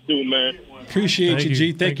guys do, man. Appreciate you,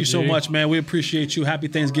 G. Thank you so much, man. We appreciate you. Happy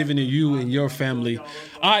Thanksgiving to you and your family.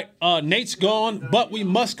 All right, Nate's gone, but we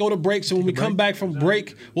must go to break. So when we come back from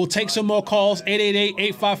break, we'll take some more calls.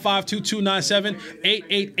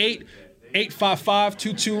 888-855-2297.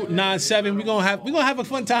 888-855-2297. We're gonna have a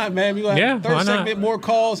fun time, man. We're gonna have third segment, more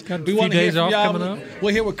calls. We want to hear from y'all.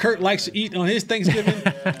 We'll hear what Kurt likes to eat on his Thanksgiving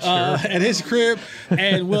at his crib,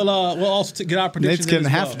 and we'll also get our predictions. Nate's getting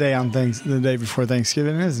half a day on the day before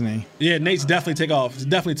Thanksgiving, isn't he? Yeah, Nate's definitely took off.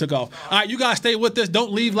 All right, you guys stay with us.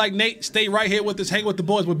 Don't leave like Nate. Stay right here with us. Hang with the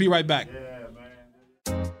boys. We'll be right back.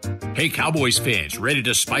 Hey, Cowboys fans, ready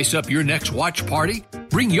to spice up your next watch party?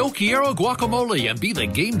 Bring Yo Quiero guacamole and be the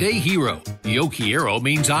game day hero. Yo Quiero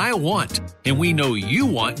means I want, and we know you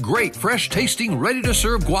want great, fresh-tasting,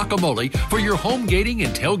 ready-to-serve guacamole for your home gating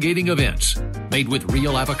and tailgating events. Made with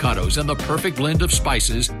real avocados and the perfect blend of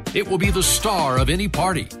spices, it will be the star of any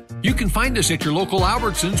party. You can find us at your local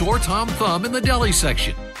Albertsons or Tom Thumb in the deli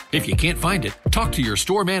section. If you can't find it, talk to your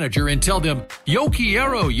store manager and tell them, Yo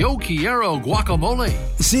Quiero guacamole.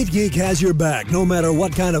 SeatGeek has your back no matter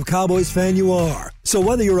what kind of Cowboys fan you are. So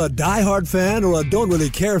whether you're a diehard fan or a don't really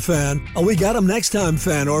care fan, a we got 'em next time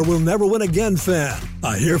fan or we'll never win again fan,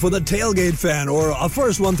 a here for the tailgate fan or a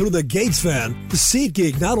first one through the gates fan,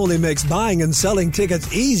 SeatGeek not only makes buying and selling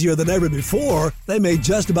tickets easier than ever before, they made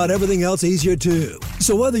just about everything else easier too.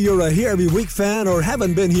 So whether you're a here every week fan or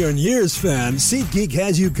haven't been here in years fan, SeatGeek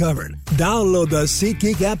has you covered. Download the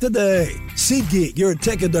SeatGeek app today. SeatGeek, your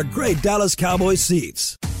ticket to great Dallas Cowboys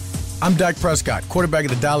seats. I'm Dak Prescott, quarterback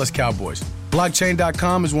of the Dallas Cowboys.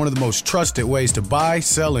 Blockchain.com is one of the most trusted ways to buy,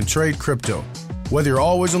 sell, and trade crypto. Whether you're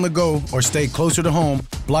always on the go or stay closer to home,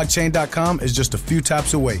 Blockchain.com is just a few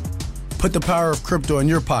taps away. Put the power of crypto in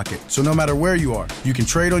your pocket, so no matter where you are, you can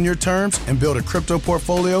trade on your terms and build a crypto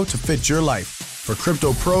portfolio to fit your life. For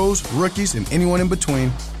crypto pros, rookies, and anyone in between,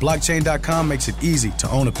 Blockchain.com makes it easy to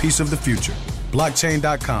own a piece of the future.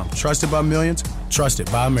 Blockchain.com, trusted by millions,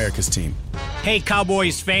 trusted by America's team. Hey,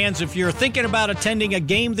 Cowboys fans, if you're thinking about attending a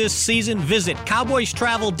game this season, visit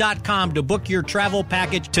CowboysTravel.com to book your travel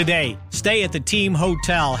package today. Stay at the team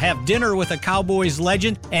hotel, have dinner with a Cowboys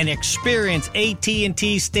legend, and experience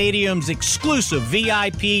AT&T Stadium's exclusive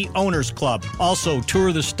VIP Owners Club. Also,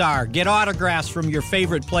 tour the Star, get autographs from your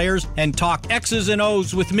favorite players, and talk X's and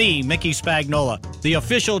O's with me, Mickey Spagnola. The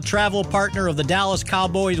official travel partner of the Dallas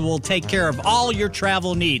Cowboys will take care of all your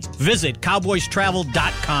travel needs. Visit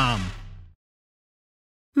CowboysTravel.com.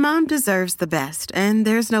 Mom deserves the best, and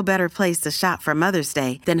there's no better place to shop for Mother's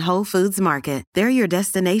Day than Whole Foods Market. They're your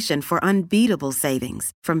destination for unbeatable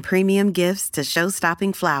savings, from premium gifts to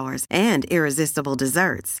show-stopping flowers and irresistible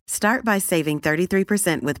desserts. Start by saving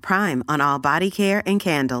 33% with Prime on all body care and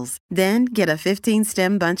candles. Then get a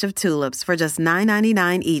 15-stem bunch of tulips for just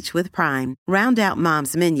 $9.99 each with Prime. Round out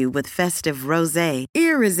Mom's menu with festive rosé,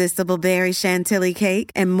 irresistible berry chantilly cake,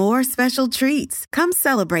 and more special treats. Come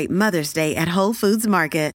celebrate Mother's Day at Whole Foods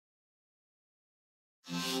Market.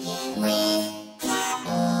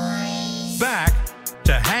 Back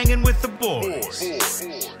to Hang Hanging with the Boys.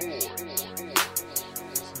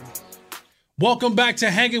 Welcome back to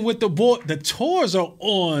Hanging with the Boy. The tours are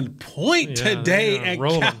on point today, and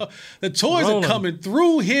the tours are coming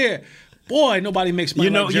through here. Boy, nobody makes money.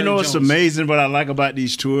 Like Jerry what's Jones. amazing? What I like about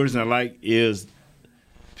these tours, and I like is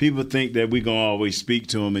people think that we're gonna always speak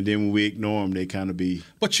to them, and then when we ignore them, they kind of be.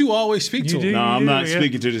 But you always speak to them. No, I'm not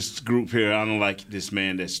speaking to this group here. I don't like this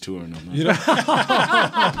man that's touring them. You know?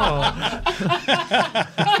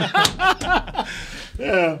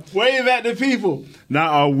 Yeah, wave at the people. Now,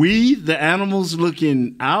 are we the animals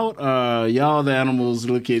looking out? Y'all the animals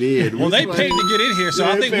looking in? Well, they paid to get in here, so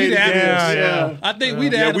I think we the animals. Yeah. I think we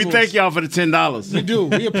the animals. We thank y'all for the $10. We do.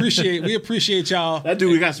 We appreciate y'all. That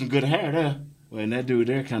dude, we got some good hair there. Well, and that dude,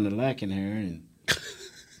 they're kind of lacking hair. And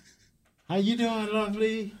how you doing,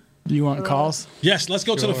 lovely? Do you want calls? Yes, let's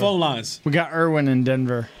go to the phone lines. We got Erwin in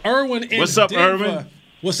Denver. Erwin in Denver. What's up, Erwin?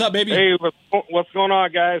 What's up, baby? Hey, what's going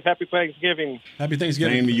on, guys? Happy Thanksgiving. Happy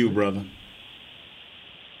Thanksgiving. Same to you, brother.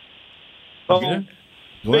 So, I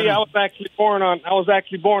was actually born on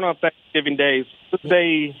Thanksgiving Day. This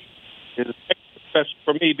day is special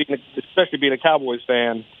for me, especially being a Cowboys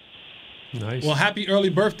fan. Nice. Well, happy early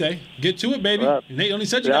birthday. Get to it, baby. Nate only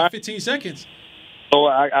said you got 15 seconds. So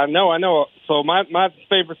I know. So my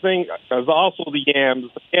favorite thing is also the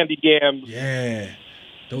yams, the candy yams. Yeah.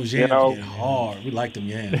 Those yams get hard. We like them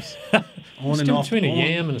yams. What's between a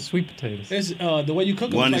yam and a sweet potato? It's the way you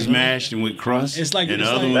cook them. One is mashed and with crust. It's like, and the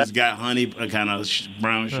other one's got honey, kind of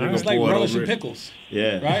brown sugar. It's like relish and pickles.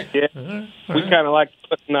 Yeah. Right? Yeah. We kind of like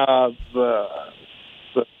putting the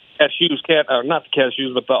cashews, not the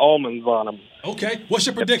cashews, but the almonds on them. Okay. What's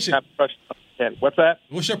your prediction? What's that?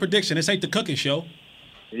 What's your prediction? This ain't the cooking show.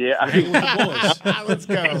 Yeah. Let's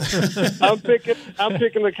go. I'm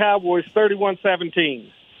picking the Cowboys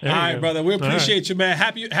 31-17. All right, brother. We appreciate you, man.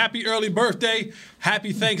 Happy early birthday.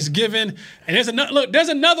 Happy Thanksgiving. And there's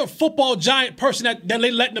another football giant person that they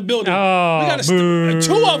let in the building. Oh, we got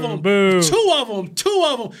two of them. Two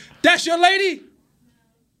of them. That's your lady?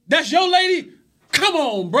 That's your lady? Come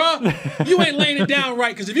on, bro. You ain't laying it down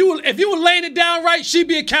right. Because if you were laying it down right, she'd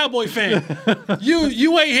be a Cowboy fan.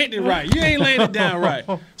 You ain't hitting it right. You ain't laying it down right.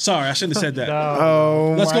 Sorry, I shouldn't have said that.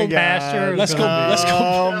 Oh, let's my go, God. Pastor. Let's go.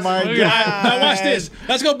 Oh, my God. Now watch this.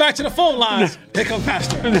 Let's go back to the phone lines. Here comes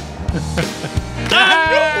Pastor.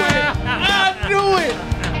 I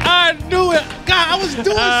knew it. God, I was doing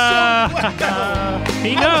so well.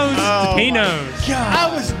 He knows. He knows. God,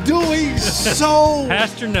 I was doing so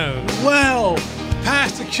Pastor knows. well.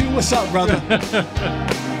 Pastor Q, what's up, brother?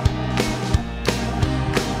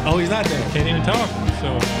 Oh, he's not there. Can't even talk.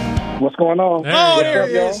 So what's going on? There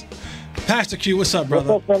he is. Pastor Q, what's up,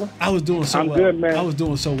 brother? What's up, fella? I was doing so well. I'm good, man. I was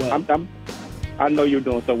doing so well. I know you're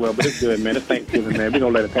doing so well, but it's good, man. It's Thanksgiving, man. We're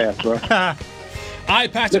going to let it pass, bro. All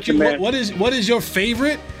right, Pastor Listen, Q, man. what is your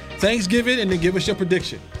favorite Thanksgiving, and then give us your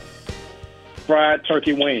prediction. Fried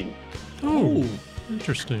turkey wings. Oh,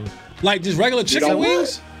 interesting. Like just regular chicken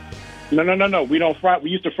wings? No. We don't fry. We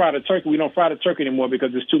used to fry the turkey. We don't fry the turkey anymore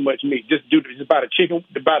because there's too much meat. Just buy the chicken,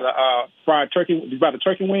 buy the fried turkey, just buy the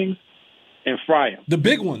turkey wings, and fry them. The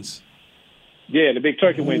big ones. Yeah, the big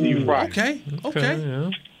turkey wings you fry. Okay.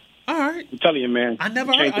 Yeah. All right. I'm telling you, man. I've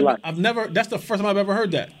never. That's the first time I've ever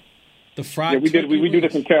heard that. The fried. Yeah, we turkey do. We do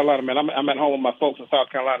wings. this in Carolina, man. I'm at home with my folks in South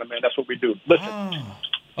Carolina, man. That's what we do. Listen.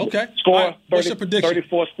 Okay. Score. All right. What's your prediction?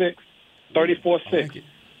 34-6. 34-6.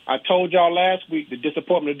 I told y'all last week the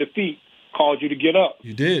disappointment of defeat caused you to get up.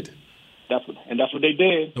 You did. That's what they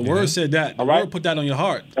did. The word said that. The word put that on your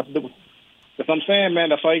heart. That's what I'm saying, man.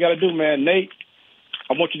 That's all you got to do, man. Nate,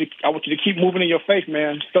 I want you to keep moving in your faith,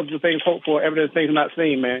 man. Substance of things hoped for, evidence of things not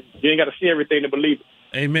seen, man. You ain't got to see everything to believe it.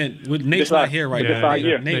 Amen. Nate's not here right now.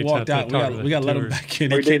 Nate walked out. We got to let him back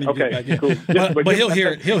in. He can't even get back in. Cool. But he'll hear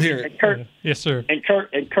it. He'll hear it. And Kurt, yes, sir. And Kurt,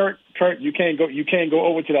 you can't go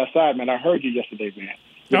over to that side, man. I heard you yesterday, man.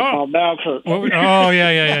 Calm down, Kurt. Oh,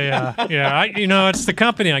 yeah. Yeah, it's the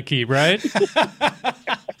company I keep, right?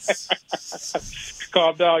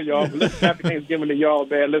 Calm down, y'all. Let's happy Thanksgiving to y'all,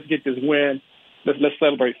 man. Let's get this win. Let's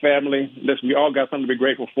celebrate family. We all got something to be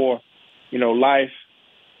grateful for. Life,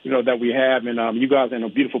 that we have, and you guys are in a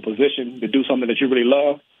beautiful position to do something that you really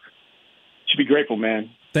love. You should be grateful, man.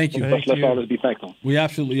 Thank you. Let's all just be thankful. We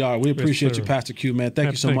absolutely are. We appreciate you, Pastor Q, man.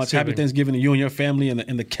 Thank you so much. Happy Thanksgiving to you and your family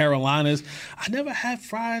in the Carolinas. I never had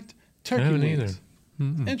fried turkey wings.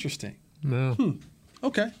 Either. Interesting. No.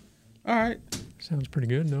 Okay. All right. Sounds pretty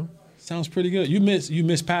good, though. Sounds pretty good. You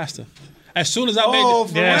miss Pastor. As soon as I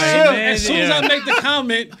as soon as I make the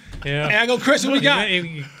comment, and I go, Chris, what we got?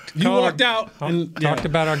 You walked out and talked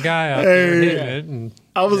about our guy out there hitting it. And,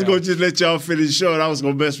 I was going to just let y'all finish the show, and I was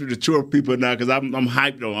going to mess with the tour people now because I'm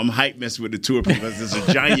hyped, though. I'm hyped messing with the tour people because there's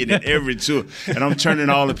a Giant in every tour, and I'm turning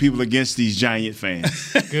all the people against these Giant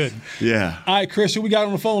fans. Good. Yeah. All right, Chris, who we got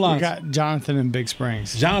on the phone line? We got Jonathan in Big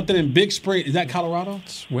Springs. Jonathan in Big Springs. Is that Colorado?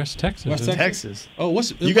 It's West Texas. West Texas. Oh,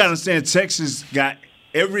 You got to understand, Texas got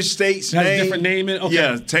every state's Got name. a different name in it? Okay.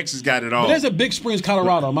 Yeah, Texas got it all. But there's a Big Springs,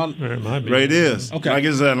 Colorado. It might be. Right, it is. Okay. Like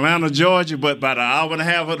it's Atlanta, Georgia, but about an hour and a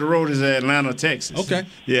half up the road is Atlanta, Texas. Okay.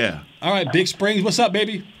 Yeah. All right, Big Springs. What's up,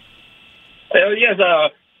 baby? Yes,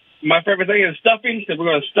 my favorite thing is stuffing. So we're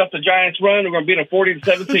going to stuff the Giants run. We're going to beat them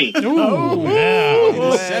 40-17. Ooh,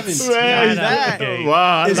 wow. 17.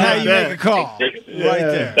 Wow. Is how you make a call. Yeah. Right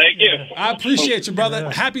there. Thank you. I appreciate you,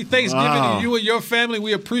 brother. Happy Thanksgiving to you and your family.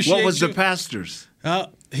 We appreciate you. What was the pastors?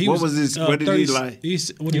 What was his? What did he like? What He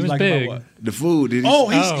did he was like big. about what? The food. Did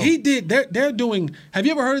he? He did. They're doing. Have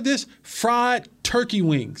you ever heard of this? Fried turkey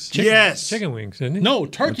wings. Yes. Chicken wings, isn't it? No,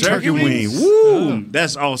 turkey wing. Woo.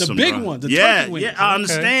 That's awesome. The big bro. ones. The yeah, turkey wings. Yeah, I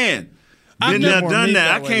understand. Been there, done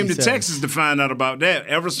that. I came to Texas to find out about that.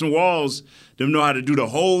 Everson Walls, them know how to do the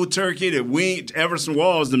whole turkey, the wing. Everson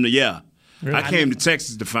Walls, them, Really? I came to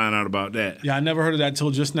Texas to find out about that. Yeah, I never heard of that until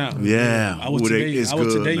just now. Yeah. I was today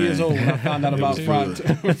years old when I found out about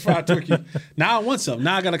fried turkey. Now I want some.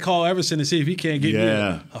 Now I got to call Everson to see if he can't get me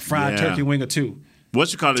a fried turkey wing or two.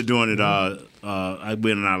 What you call it doing it?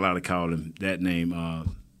 We're not allowed to call him that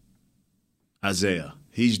name. Isaiah.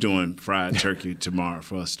 He's doing fried turkey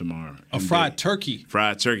for us tomorrow. A fried turkey?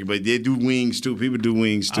 Fried turkey, but they do wings too. People do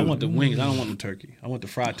wings too. I want the wings. I don't want the turkey. I want the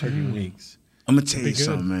fried turkey wings. I'm going to tell you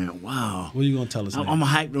something, man. Wow. What are you going to tell us, man? I'm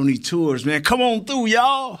hyped on these tours, man. Come on through,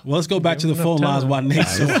 y'all. Well, let's go back to the phone lines while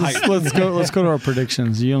Nate's so hyped. Let's go to our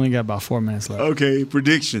predictions. You only got about 4 minutes left. Okay,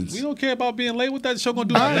 predictions. We don't care about being late. What that show going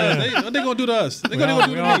to do to us? What they going to do to us? They're going to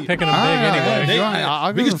do to me. Picking them big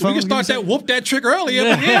anyway. We can start that whoop that trick earlier.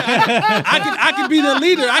 But yeah, I can be the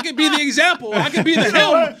leader. I can be the example. I can be the him.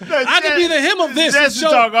 I can be the him of this Just to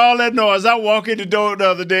show. talk all that noise. I walk in the door the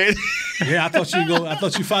other day. Yeah, I thought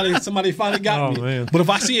somebody finally got me. Man. But if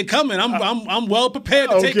I see it coming, I'm well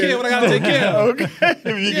prepared to take care of what I got to take care of. Okay.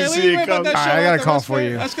 If you can see it coming. All right, I got a call for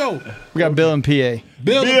you. Let's go. We got Bill in PA.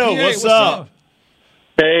 Bill in PA, what's up?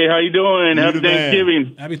 Hey, how you doing? Happy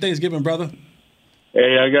Thanksgiving. Happy Thanksgiving, brother.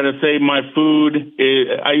 Hey, I got to say my food,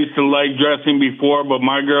 I used to like dressing before, but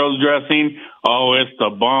my girl's dressing, it's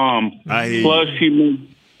the bomb.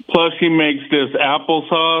 Plus, she makes this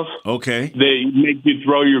applesauce. Okay. That makes you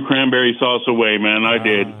throw your cranberry sauce away, man. I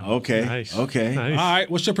did. Okay. Nice. Okay. Nice. All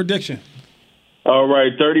right, what's your prediction? All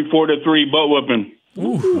right, 34-3 butt whipping.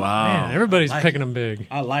 Ooh, wow. Man, everybody's picking them big.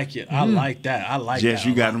 I like it. I like that. I like Jess, that.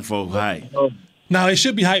 you got them folks hype. No, it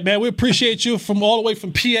should be hype, man. We appreciate you from all the way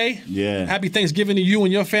from PA. Yeah. Happy Thanksgiving to you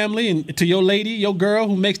and your family and to your lady, your girl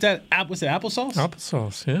who makes that applesauce?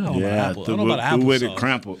 Applesauce, yeah. I don't know about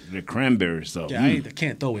applesauce. The cranberry sauce. Yeah, I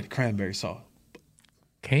can't throw away the cranberry sauce.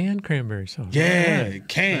 Canned cranberry sauce. Yeah,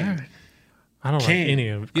 canned. I don't like any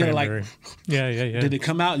of cranberry. Yeah. Did it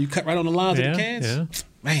come out and you cut right on the lines of the cans? Yeah.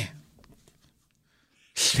 Man.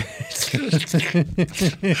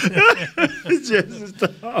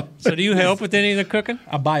 So do you help with any of the cooking?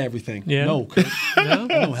 I buy everything. Yeah. No, I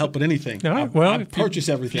don't help with anything. All right, well, I purchase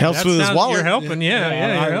everything. Helps with his wallet. You're helping,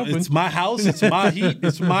 yeah, you're helping. It's my house. It's my heat.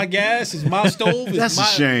 It's my gas. It's my stove. That's a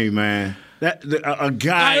shame, man. A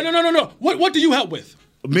guy. No. What do you help with?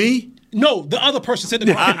 Me? No, the other person said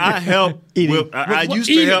the I help. I used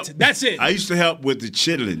to help. That's it. I used to help with the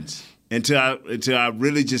chitlins until I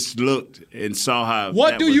really just looked and saw how.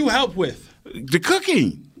 What do you help with? The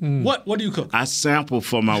cooking. What do you cook? I sample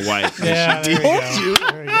for my wife. Yeah, there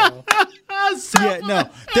you go. Yeah, no,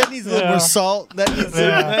 that needs a little more salt. That needs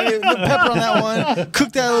pepper on that one.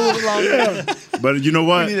 Cook that a little bit longer. But you know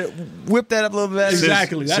what? We need to whip that up a little bit.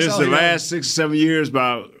 Exactly. Since the last 6 or 7 years,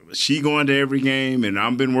 about she going to every game and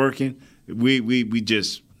I've been working, we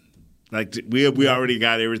just like we already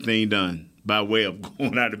got everything done by way of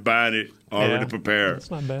going out and buying it already prepared. That's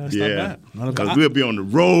not bad. Because we'll be on the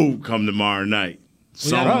road come tomorrow night.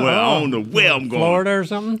 Somewhere. I don't know where I'm going. Florida or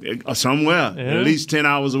something? Somewhere. Yeah. At least 10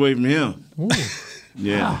 hours away from him.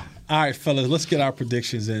 Yeah. All right, fellas, let's get our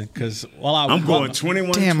predictions in. Because I'm going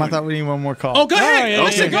 21. Damn, I thought we need one more call. Oh, go ahead. Oh,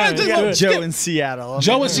 Go ahead. Joe in Seattle.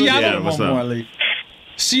 Joe in Seattle? Yeah, what's up?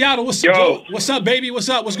 Seattle, what's up, baby? What's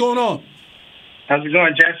up? What's going on? How's it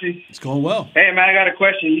going, Jesse? It's going well. Hey, man, I got a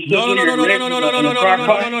question. You still No.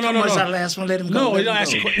 Last one, let him go. No, you don't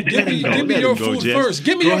ask. Give me your food first.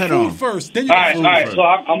 Give me your food first. Then you all right. So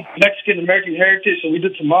I'm Mexican American heritage, so we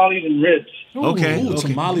did tamales and ribs. Okay.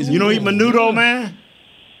 Tamales. You don't eat menudo, man?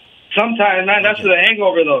 Sometimes, man. That's for the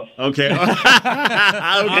hangover, though. Okay. Okay.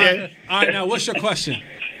 All right, now what's your question?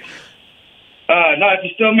 No, if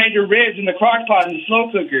you still make your ribs in the crock pot in the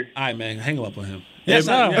slow cooker. All right, man. Hang up on him. Yes,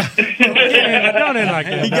 Don't end like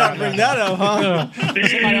that. You got to bring that up, huh?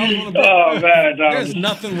 Oh, man. There's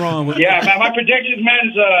nothing wrong with Yeah, man, my predictions,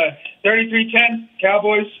 man, is 33-10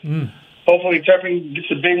 Cowboys. Hopefully Turpin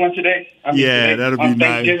gets a big one today. That'll be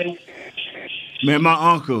nice. Man,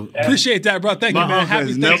 my uncle. Appreciate that, bro. Thank you, man.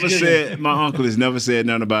 Happy Thanksgiving. My uncle has never said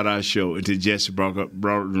nothing about our show until Jesse brought up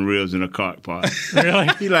the ribs in a crock pot. Really?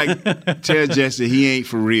 He tell Jesse he ain't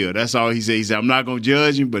for real. That's all he said. He said, I'm not going to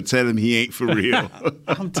judge him, but tell him he ain't for real.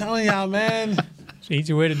 I'm telling y'all, man. It's an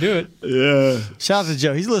easy way to do it. Yeah. Shout out to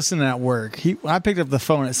Joe. He's listening at work. I picked up the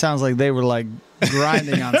phone. It sounds like they were like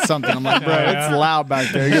grinding on something. I'm like, bro, it's loud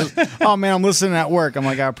back there. He goes, oh, man, I'm listening at work. I'm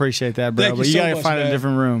like, I appreciate that, bro. But you got to find a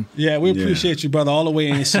different room. Yeah, we appreciate you, brother, all the way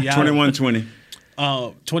in Seattle. 21-20.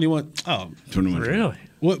 21. Oh. 21. Really?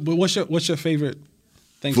 What's your favorite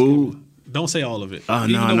Thanksgiving? Food? Don't say all of it.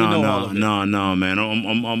 No, man.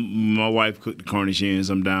 My wife cooked the Cornish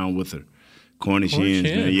hens. I'm down with her. Cornish hens,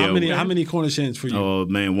 man. Yeah. How many Cornish hens for you? Oh,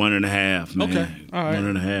 man, 1.5, man. Okay, all right.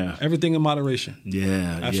 1.5. Everything in moderation.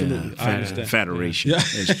 Yeah, absolutely. Yeah. I understand. Federation. Yeah.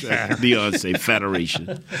 Beyonce,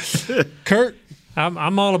 Federation. Kurt?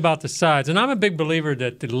 I'm all about the sides, and I'm a big believer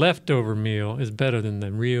that the leftover meal is better than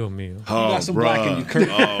the real meal. You got some black in you, Kurt.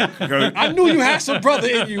 Kurt. I knew you had some brother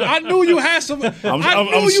in you. I knew you had some. I'm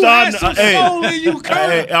soul in you,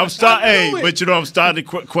 Kurt. I'm starting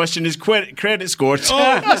to question his credit score.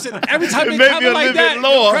 Oh, listen! Every time you maybe comment like that,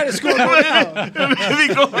 your credit score go down.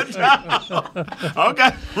 Maybe going down.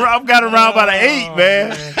 I've got around about an 8, man.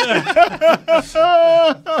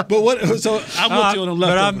 But what? So I'm with you on the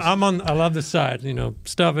leftovers. But I love the sides. You know,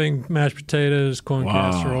 stuffing, mashed potatoes, corn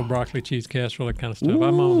casserole, broccoli cheese casserole, that kind of stuff.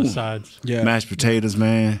 I'm on the sides. Yeah, mashed potatoes,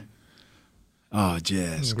 man. Oh,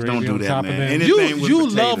 Jess, don't do that, man. Anything you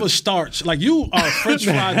love a starch. Like, you are a French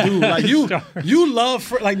fry dude. Like, you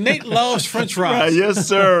love, like, Nate loves French fries. Yes,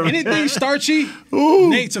 sir. Anything starchy,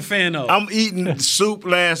 Nate's a fan of. I'm eating soup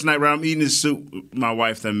last night, right? I'm eating the soup my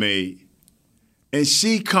wife that made. And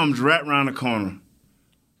she comes right around the corner.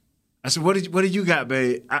 I said, what did you got,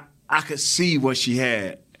 babe? I could see what she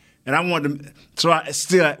had. And I wanted to, so I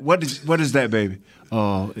still, what is that, baby?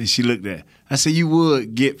 Oh, and she looked at it. I said, you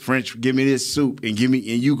would give me this soup and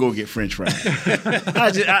you go get French fries.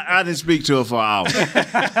 I didn't speak to her for an hour.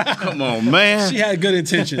 Come on, man. She had good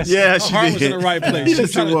intentions. Yeah, her heart was in the right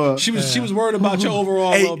place. She was worried about your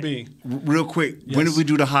overall well-being. Real quick, when did we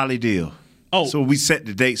do the Holly deal? Oh, so we set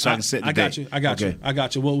the date, so I can set the date. I got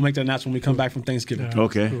you. We'll make that announcement when we come back from Thanksgiving.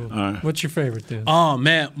 Okay. Cool. All right. What's your favorite then? Oh,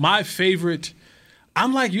 man. My favorite,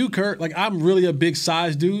 I'm like you, Kurt. Like, I'm really a big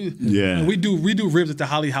size dude. Yeah. And we do ribs at the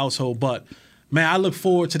Holly household, but, man, I look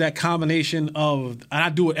forward to that combination of, and I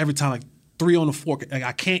do it every time, like 3 on the fork. Like,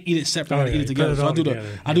 I can't eat it separate. I eat it together. So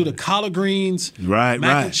I do the collard greens, mac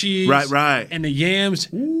and cheese, and the yams.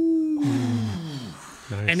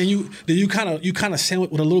 Nice. And then you kind of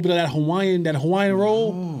sandwich with a little bit of that Hawaiian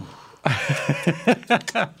roll.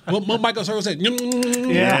 What Michael Cyril said.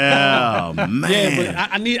 Yeah, man. Yeah, but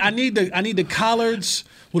I need the collards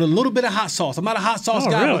with a little bit of hot sauce. I'm not a hot sauce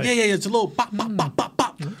guy. Really? But yeah, it's a little pop,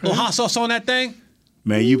 little hot sauce on that thing.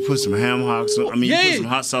 Man, you put some ham hocks on. You put some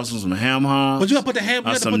hot sauce on some ham hocks. But you have to put the ham. You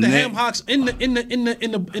have to put the ham hocks in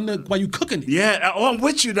the while you cooking it. Yeah, I'm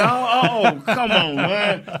with you, dog. Oh, come on,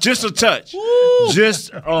 man. Just a touch.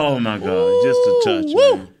 Oh my God, just a touch.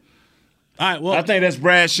 Man. All right, well, I think that's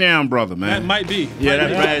Brad Sham, brother, man. That might be. Yeah,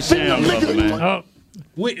 that's Brad Sham, brother, man.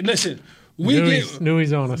 Listen. Knew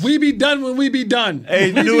he's on us. We be done when we be done. Hey,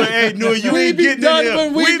 you ain't getting done in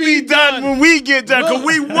when we be done when we get done. Because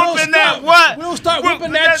we whooping that what? We'll start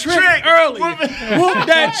whooping that trick early. Whoop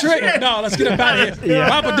that trick. No, let's get up out of here. Yeah.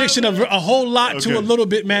 My prediction of a whole lot to a little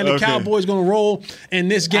bit, man. The Cowboys going to roll in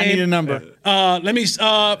this game. I need a number. Let me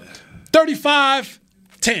 35-10.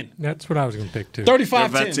 That's what I was going to pick, too.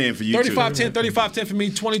 35-10 for you, 35-10, 35-10 for me,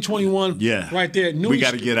 2021. Yeah. Right there. We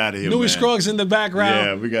got to get out of here, Newy man. Scruggs in the background.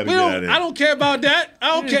 Yeah, we got to get out of here. I don't care about that.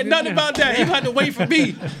 I don't care nothing about that. He got to wait for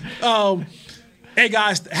me. Hey,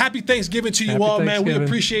 guys, happy Thanksgiving to you all, man. We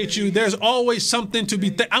appreciate you. There's always something to be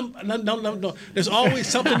no. There's always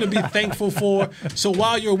something to be thankful for. So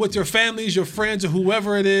while you're with your families, your friends, or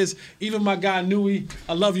whoever it is, even my guy, Newy,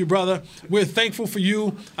 I love you, brother. We're thankful for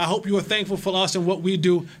you. I hope you are thankful for us and what we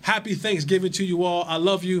do. Happy Thanksgiving to you all. I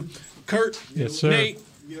love you. Kurt, yes, sir. Nate,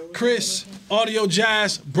 Chris, Audio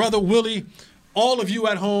Jazz, Brother Willie, all of you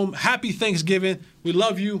at home, happy Thanksgiving. We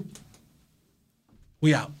love you.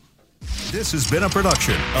 We out. This has been a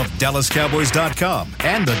production of DallasCowboys.com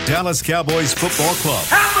and the Dallas Cowboys Football Club.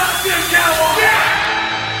 How about this,